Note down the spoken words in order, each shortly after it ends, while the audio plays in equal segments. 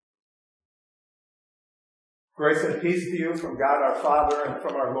Grace and peace to you from God our Father and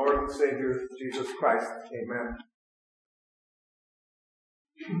from our Lord and Savior, Jesus Christ. Amen.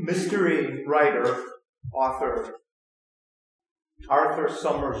 Mystery writer, author Arthur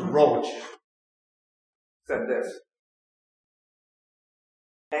Summers Roach said this: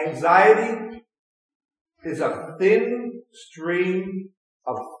 "Anxiety is a thin stream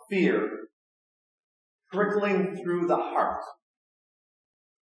of fear trickling through the heart.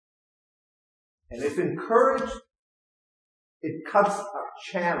 And if encouraged, it cuts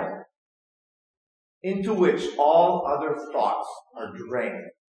a channel into which all other thoughts are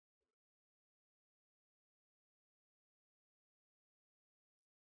drained."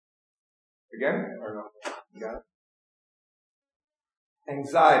 Again? Or no? You got it?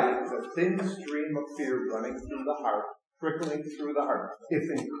 Anxiety is a thin stream of fear running through the heart, trickling through the heart. If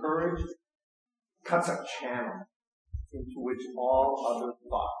encouraged, cuts a channel into which all other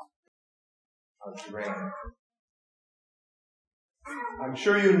thoughts are drained. I'm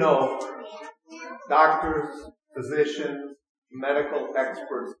sure you know, doctors, physicians, medical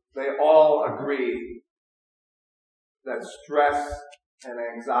experts, they all agree that stress and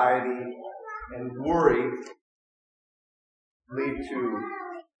anxiety and worry lead to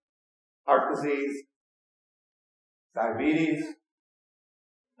heart disease, diabetes,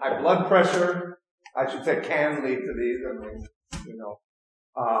 high blood pressure. I should say can lead to these. I mean,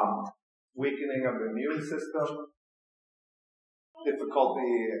 weakening of the immune system, difficulty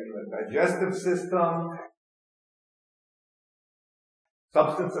in the digestive system,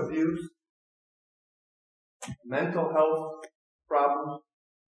 substance abuse, mental health problems,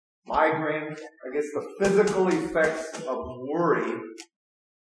 migraines. I guess the physical effects of worry,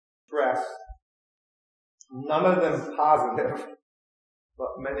 stress, none of them positive,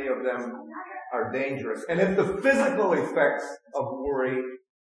 but many of them are dangerous. And if the physical effects of worry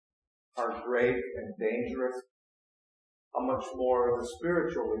are great and dangerous, how much more the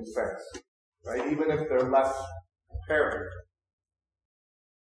spiritual effects, right? Even if they're less apparent.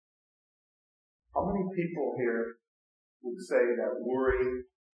 How many people here would say that worry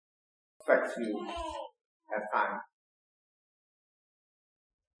affects you at times?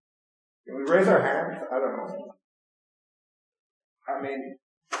 Can we raise our hands? I don't know. I mean,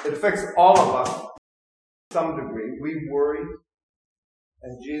 it affects all of us to some degree. We worry,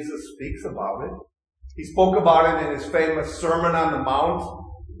 and Jesus speaks about it. He spoke about it in his famous Sermon on the Mount,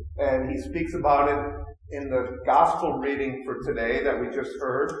 and he speaks about it in the gospel reading for today that we just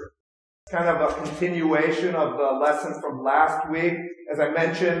heard. Kind of a continuation of the lesson from last week, as I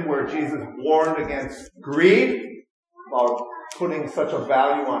mentioned, where Jesus warned against greed, about putting such a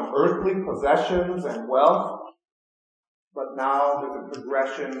value on earthly possessions and wealth. But now there's a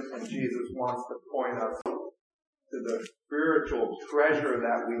progression, and Jesus wants to point us to the spiritual treasure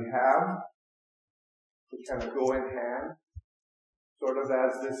that we have, to kind of go in hand, sort of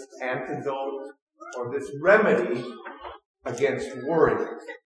as this antidote or this remedy against worry.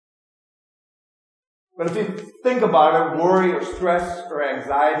 But if you think about it, worry or stress or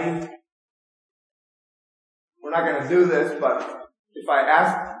anxiety, we're not going to do this, but if I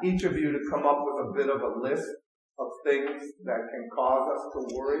ask each of you to come up with a bit of a list of things that can cause us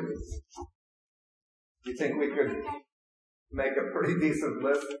to worry, you think we could make a pretty decent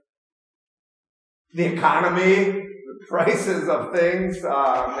list? The economy, the prices of things,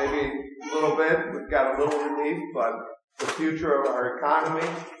 maybe a little bit. We've got a little relief, but the future of our economy.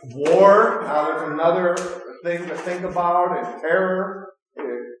 War, now there's another thing to think about, and terror,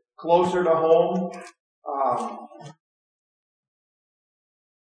 closer to home.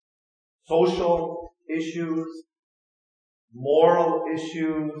 Social issues, moral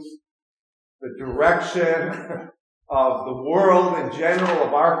issues, the direction of the world in general,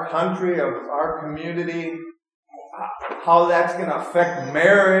 of our country, of our community, how that's going to affect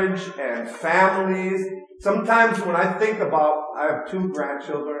marriage and families. Sometimes when I think about, I have 2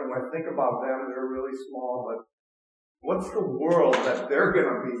 grandchildren, and when I think about them, they're really small, but what's the world that they're going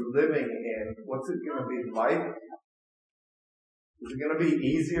to be living in? What's it going to be like? Is it going to be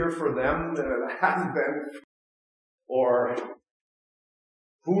easier for them than it has been? Or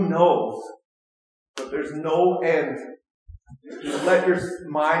who knows? But there's no end. You let your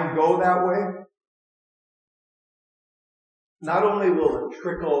mind go that way, not only will the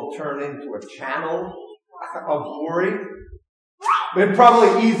trickle turn into a channel of worry, but it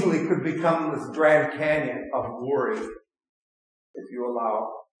probably easily could become this Grand Canyon of worry if you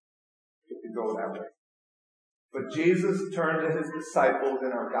allow it to go that way. But Jesus turned to his disciples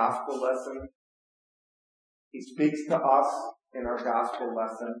in our gospel lesson. He speaks to us in our gospel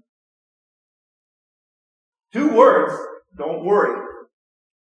lesson. 2 words, don't worry.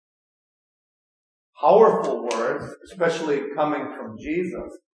 powerful words, especially coming from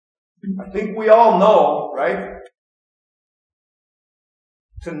Jesus. I think we all know, right?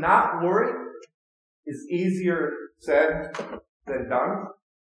 To not worry is easier said than done.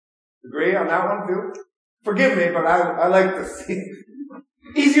 Agree on that one too? Forgive me, but I like to see.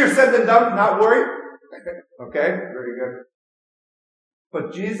 Easier said than done, not worry. Okay, very good.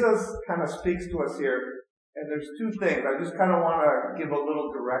 But Jesus kind of speaks to us here, and there's two things. I just kind of want to give a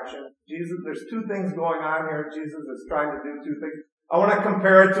little direction. There's two things going on here. Jesus is trying to do two things. I want to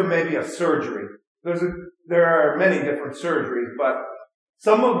compare it to maybe a surgery. There are many different surgeries, but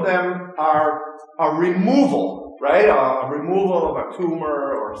some of them are a removal, right? A removal of a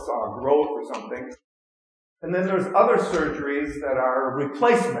tumor or a growth or something. And then there's other surgeries that are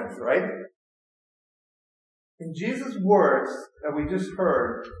replacements, right? In Jesus' words that we just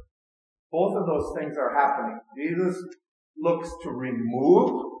heard, both of those things are happening. Jesus looks to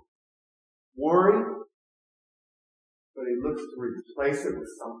remove worry, but he looks to replace it with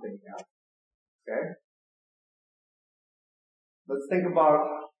something else. Okay? Let's think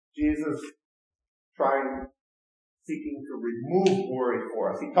about Jesus seeking to remove worry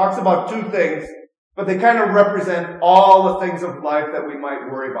for us. He talks about two things, but they kind of represent all the things of life that we might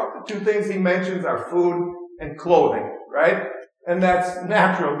worry about. The two things he mentions are food and clothing, right? And that's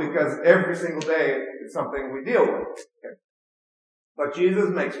natural because every single day is something we deal with. Okay. But Jesus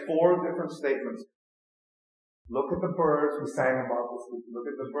makes 4 different statements. Look at the birds. We sang about this. Look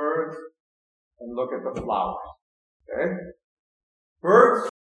at the birds and look at the flowers. Okay? Birds,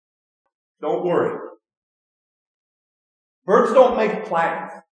 don't worry. Birds don't make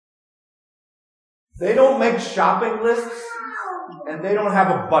plans. They don't make shopping lists, and they don't have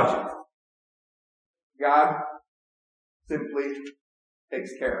a budget. God simply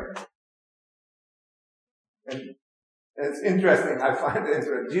takes care of it. And it's interesting. I find it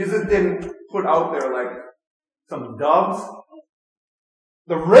interesting. Jesus didn't put out there like some doves.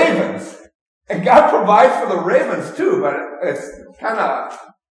 The ravens. And God provides for the ravens too, but it's kind of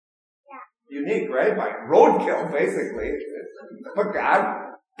unique, right? Like roadkill, basically. But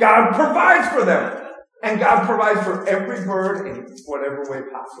God provides for them. And God provides for every bird in whatever way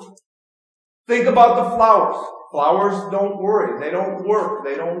possible. Think about the flowers. Flowers don't worry. They don't work.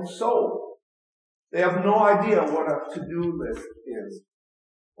 They don't sow. They have no idea what a to-do list is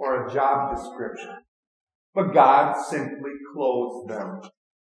or a job description. But God simply clothes them.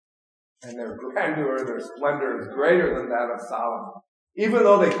 And their grandeur, their splendor is greater than that of Solomon. Even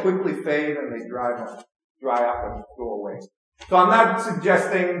though they quickly fade and they dry up and go away. So I'm not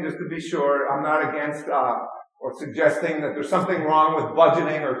suggesting, just to be sure, I'm not against or suggesting that there's something wrong with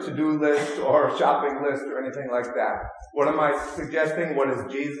budgeting or to-do list or shopping list or anything like that. What am I suggesting? What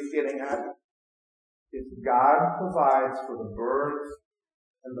is Jesus getting at? If God provides for the birds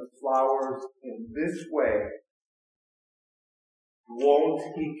and the flowers in this way,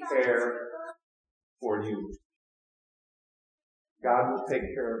 won't he care for you? God will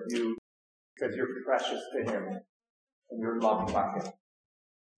take care of you because you're precious to him and you're loved by him.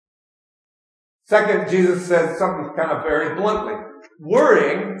 Second, Jesus says something kind of very bluntly.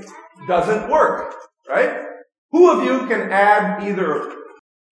 Worrying doesn't work, right? Who of you can add either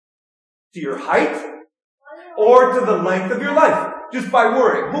to your height or to the length of your life just by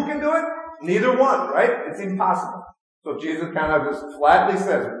worrying? Who can do it? Neither one, right? It's impossible. So Jesus kind of just flatly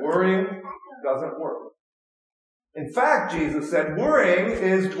says, worrying doesn't work. In fact, Jesus said worrying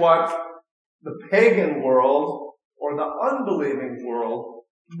is what the pagan world or the unbelieving world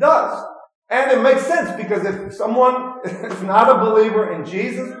does. And it makes sense because if someone is not a believer in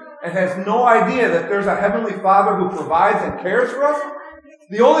Jesus and has no idea that there's a heavenly Father who provides and cares for us,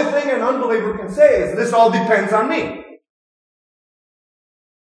 the only thing an unbeliever can say is, this all depends on me.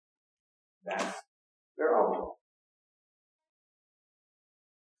 That's their outlook.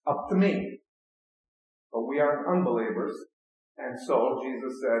 Up to me. But we are unbelievers. And so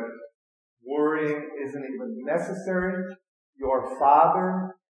Jesus said, worrying isn't even necessary. Your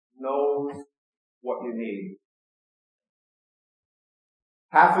Father knows what you need.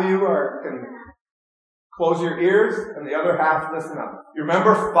 Half of you can close your ears, and the other half listen up. You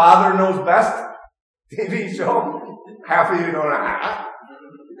remember Father Knows Best? TV show? Half of you don't know.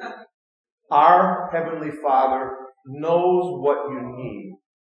 Our Heavenly Father knows what you need.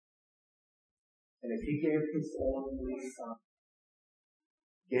 And if he gave his only Son,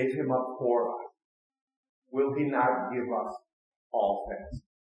 gave him up for us, will he not give us all things?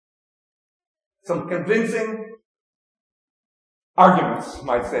 Some convincing arguments,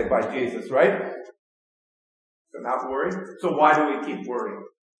 might say, by Jesus, right? So not worry. So why do we keep worrying?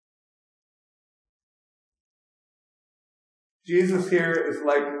 Jesus here is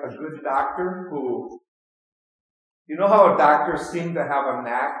like a good doctor who, you know how doctors seem to have a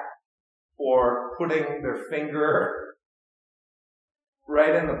knack for putting their finger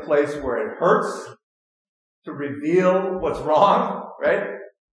right in the place where it hurts to reveal what's wrong, right?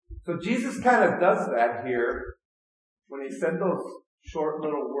 So Jesus kind of does that here when he said those short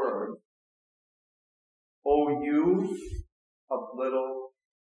little words. "O you of little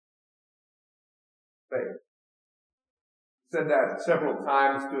faith." He said that several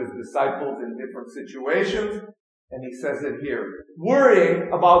times to his disciples in different situations, and he says it here.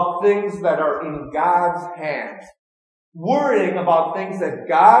 Worrying about things that are in God's hands. Worrying about things that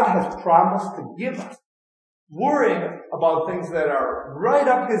God has promised to give us. Worrying about things that are right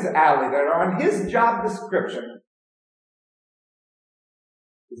up his alley, that are on his job description,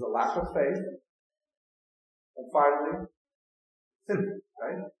 is a lack of faith. And finally, sin,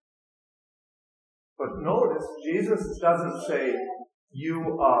 right? But notice, Jesus doesn't say,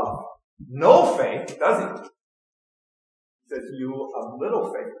 "You of no faith," does he? He says, "You of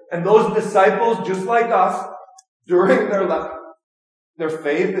little faith." And those disciples, just like us, during their life, their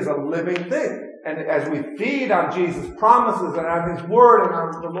faith is a living thing. And as we feed on Jesus' promises and on his word and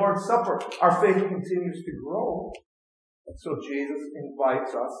on the Lord's Supper, our faith continues to grow. And so Jesus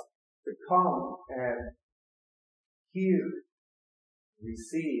invites us to come and hear,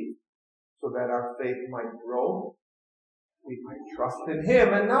 receive, so that our faith might grow. We might trust in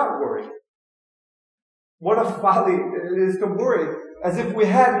him and not worry. What a folly it is to worry as if we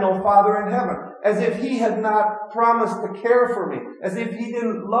had no Father in heaven, as if he had not promised to care for me, as if he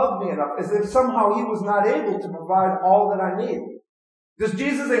didn't love me enough, as if somehow he was not able to provide all that I need. Does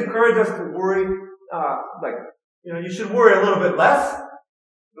Jesus encourage us to worry, you should worry a little bit less?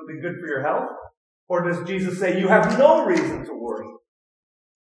 It'll be good for your health? Or does Jesus say, you have no reason to worry?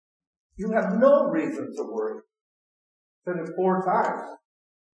 You have no reason to worry. He said it 4 times.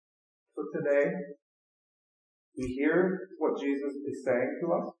 So today, we hear what Jesus is saying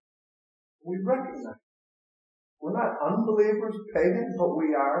to us. We recognize we're not unbelievers, pagans, but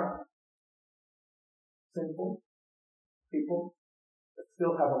we are sinful people that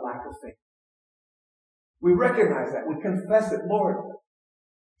still have a lack of faith. We recognize that. We confess it. Lord,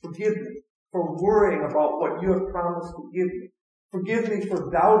 forgive me for worrying about what you have promised to give me. Forgive me for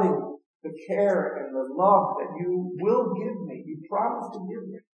doubting the care and the love that you will give me. You promised to give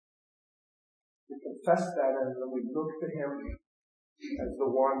me. We confess that, and then we look to him as the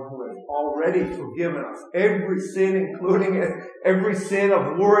one who has already forgiven us every sin, including every sin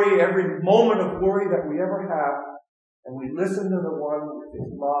of worry, every moment of worry that we ever have. And we listen to the one with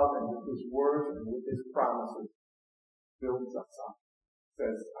his love and with his words and with his promises. Builds us up.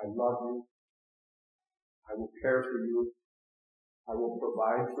 Says, I love you. I will care for you. I will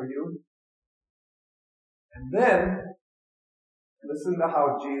provide for you. And then, listen to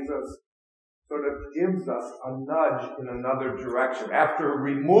how Jesus sort of gives us a nudge in another direction. After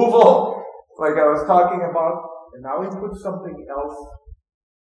removal, like I was talking about, and now he puts something else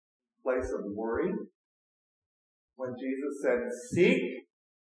in place of worry. When Jesus said, seek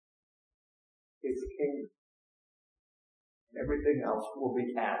his kingdom, everything else will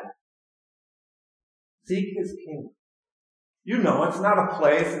be added. Seek his kingdom. You know, it's not a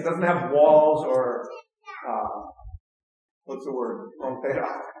place. It doesn't have walls or, what's the word?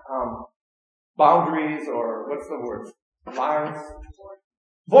 Boundaries or, what's the word? Lines?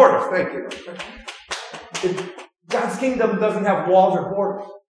 Borders, thank you. God's kingdom doesn't have walls or borders.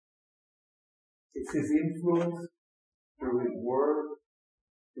 It's his influence through his word,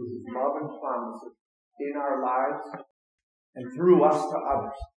 through his love and promises in our lives, and through us to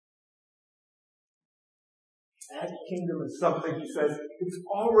others. That kingdom is something, he says, it's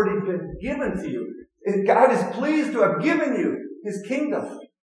already been given to you. God is pleased to have given you his kingdom.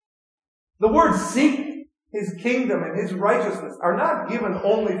 The words seek his kingdom and his righteousness are not given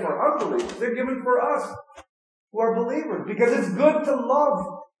only for unbelievers. They're given for us who are believers, because it's good to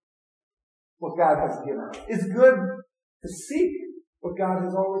love what God has given us. It's good to seek what God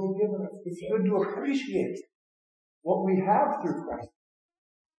has already given us. It's good to appreciate what we have through Christ.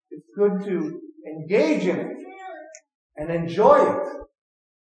 It's good to engage in it and enjoy it.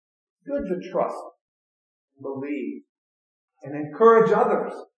 It's good to trust, believe, and encourage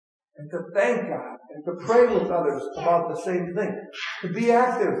others, and to thank God, and to pray with others about the same thing. To be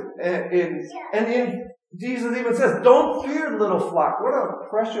active in Jesus even says, don't fear, little flock. What a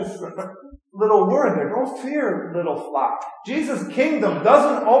precious little word there. Don't fear, little flock. Jesus' kingdom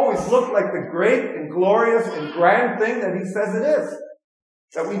doesn't always look like the great and glorious and grand thing that he says it is.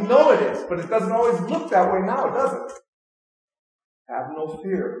 That we know it is, but it doesn't always look that way now, does it? Have no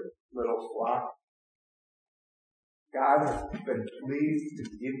fear, little flock. God has been pleased to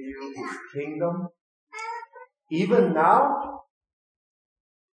give you His kingdom, even now,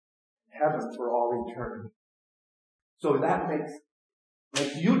 heaven for all eternity. So that makes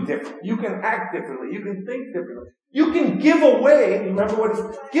you different. You can act differently. You can think differently. You can give away, remember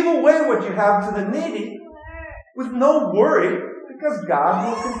give away what you have to the needy with no worry, because God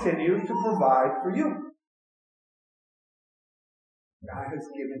will continue to provide for you. God has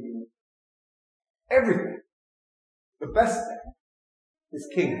given you everything. The best thing, His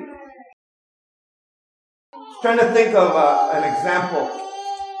kingdom. I was trying to think of an example.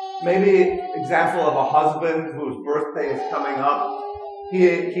 Maybe example of a husband whose birthday is coming up.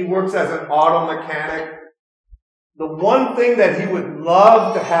 He works as an auto mechanic. The one thing that he would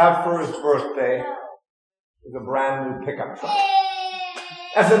love to have for his birthday is a brand new pickup truck.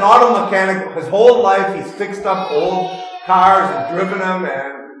 As an auto mechanic, his whole life he's fixed up old cars and driven them,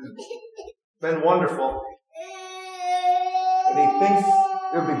 and it's been wonderful. And he thinks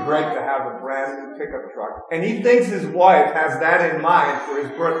it would be great to have a brand new pickup truck. And he thinks his wife has that in mind for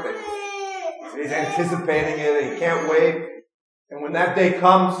his birthday. He's anticipating it, and he can't wait. And when that day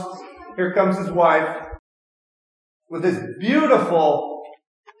comes, here comes his wife with this beautiful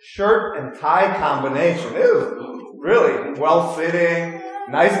shirt and tie combination. It was really well-fitting,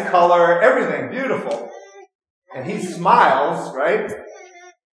 nice color, everything beautiful. And he smiles, right?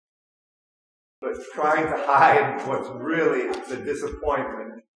 But trying to hide what's really the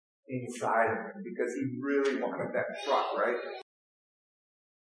disappointment inside of him, because he really wanted that truck, right?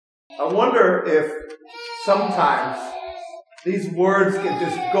 I wonder if sometimes these words can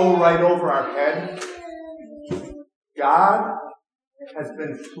just go right over our head. God has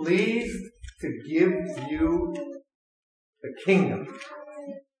been pleased to give you the kingdom.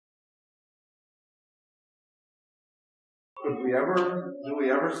 Do we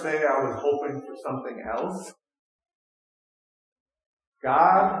ever say, I was hoping for something else?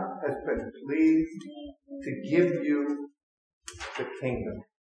 God has been pleased to give you the kingdom.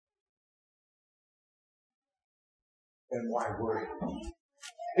 And why worry?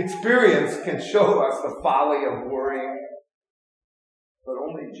 Experience can show us the folly of worrying, but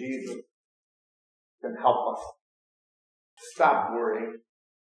only Jesus can help us stop worrying.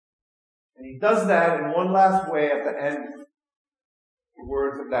 And He does that in one last way at the end. The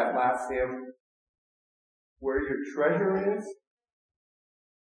words of that last hymn: where your treasure is,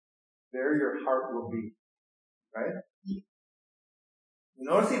 there your heart will be. Right?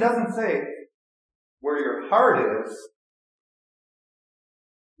 Notice He doesn't say, where your heart is,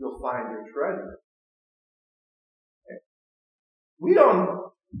 you'll find your treasure. Okay. We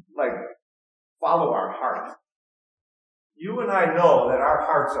don't, follow our heart. You and I know that our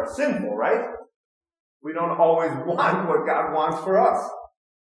hearts are sinful, right? We don't always want what God wants for us.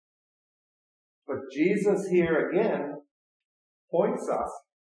 But Jesus here again points us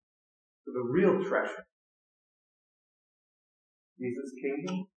to the real treasure. Jesus'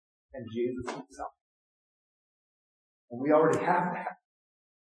 kingdom and Jesus Himself. And we already have that.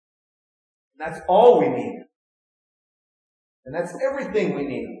 And that's all we need. And that's everything we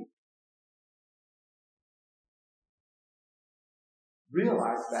need.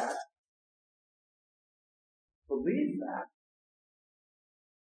 Realize that. Believe that.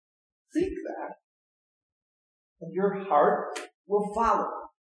 Seek that. And your heart will follow.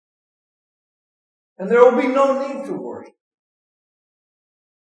 And there will be no need to worry.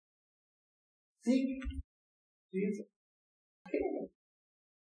 Seek Jesus.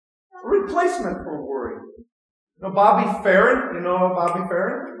 A replacement for worry. You know Bobby Farron? You know Bobby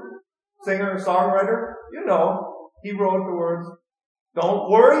Farron? Singer, songwriter? You know, he wrote the words, don't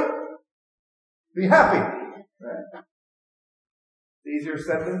worry, be happy. Right? It's easier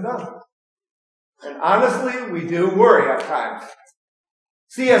said than done. And honestly, we do worry at times.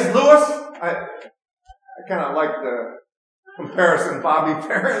 C.S. Lewis, I kind of like the comparison, Bobby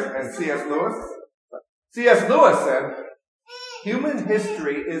Farron and C.S. Lewis. C.S. Lewis said, human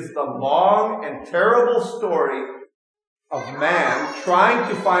history is the long and terrible story of man trying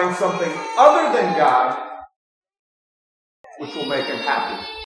to find something other than God which will make him happy.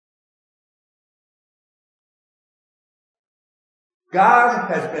 God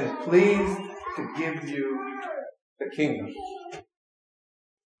has been pleased to give you the kingdom.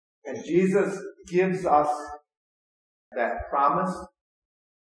 And Jesus gives us that promise.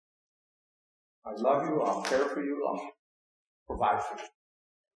 I love you, I'll care for you, I'll provide for you.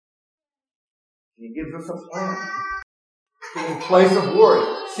 He gives us a plan. In place of worry,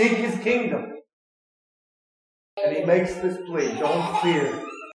 seek His kingdom. And He makes this plea, don't fear.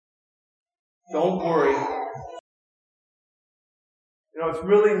 Don't worry. You know, it's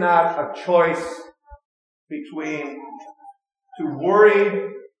really not a choice between to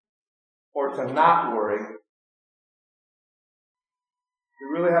worry or to not worry.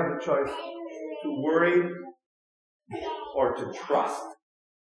 We really have the choice to worry or to trust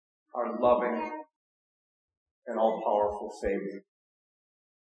our loving and all-powerful Savior.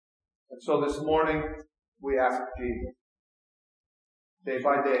 And so this morning, we ask Jesus, day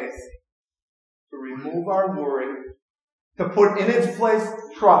by day, to remove our worry, to put in its place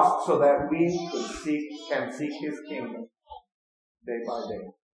trust so that we can seek His kingdom day by day.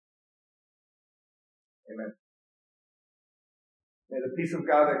 Amen. May the peace of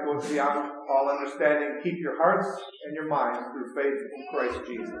God that goes beyond all understanding keep your hearts and your minds through faith in Christ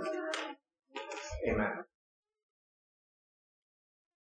Jesus. Amen.